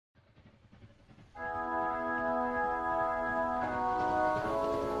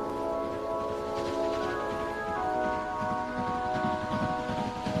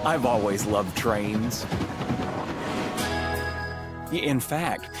I've always loved trains. In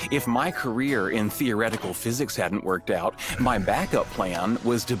fact, if my career in theoretical physics hadn't worked out, my backup plan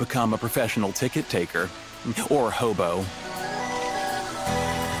was to become a professional ticket taker, or hobo.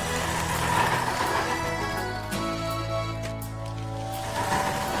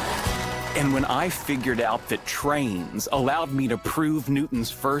 And when I figured out that trains allowed me to prove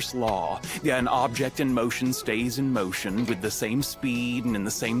Newton's first law, that an object in motion stays in motion with the same speed and in the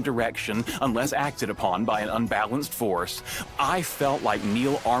same direction unless acted upon by an unbalanced force, I felt like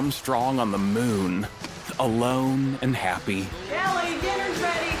Neil Armstrong on the moon, alone and happy. Ellie, dinner's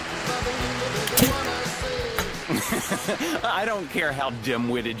ready. I don't care how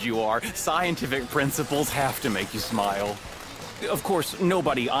dim-witted you are, scientific principles have to make you smile. Of course,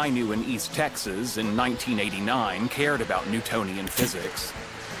 nobody I knew in East Texas in 1989 cared about Newtonian physics.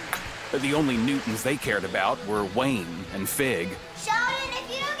 The only Newtons they cared about were Wayne and Fig. Sheldon, if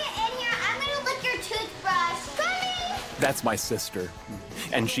you don't get in here, I'm gonna lick your toothbrush. Coming! That's my sister,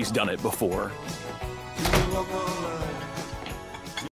 and she's done it before.